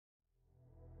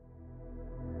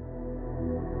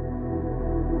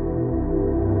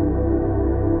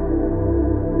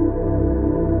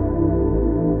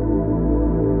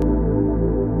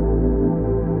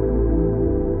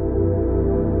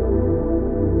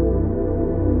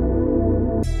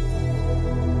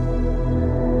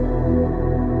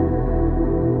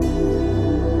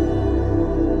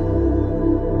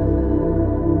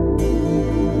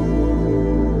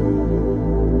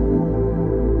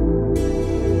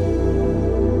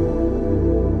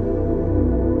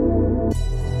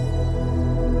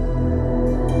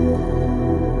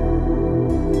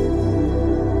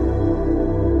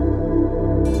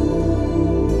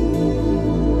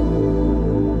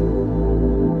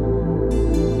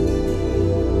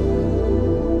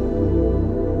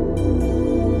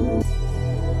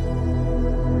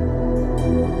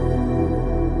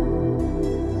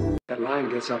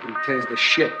gets up and tears the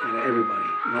shit out of everybody,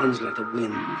 runs like the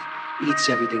wind, eats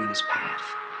everything in his path.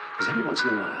 Because every once in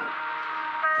a while,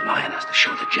 the lion has to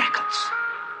show the jackals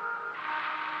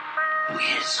who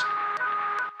he is.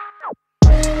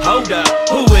 Hold up,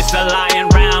 who is the lion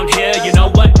round here? You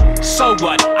know what? So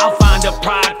what? I'll find a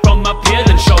pride from up here,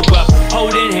 then show up.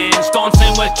 Holding hands,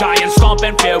 dancing with giants,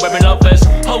 stomping fear, wearing lovers.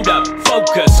 Hold up,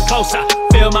 focus, closer,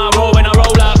 feel my roar when I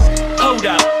roll up. Hold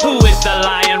up, who is the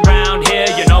lion round here?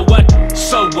 You know what?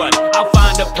 So what? I'll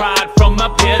find a pride from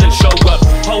up here, then show up.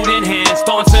 Holding hands,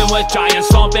 dancing with giants,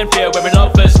 stomping fear, wearing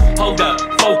lovers. Hold up,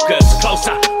 focus,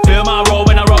 closer, feel my roar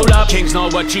when I roll up. Kings know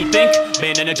what you think,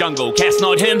 men in the jungle, cats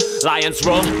not him. Lions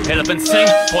roar, elephants sing,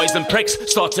 poison pricks,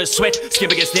 start to sweat, skin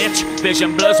begins to itch,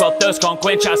 vision blurs while thirst can't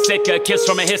quench. I sick, a kiss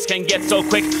from a hiss can get so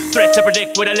quick, threat to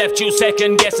predict would have left you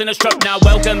second guessing a stroke. Now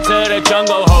welcome to the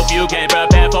jungle, hope you came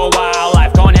prepared for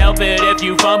wildlife. Can't help it if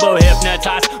you fumble,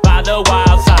 hypnotized by the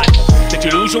wild side. Did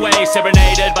you lose your way,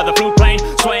 serenaded by the flute playing,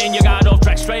 swaying your guard off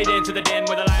track straight into the den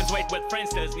where the lions wait with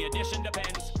friends. Does the addition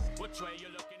depends?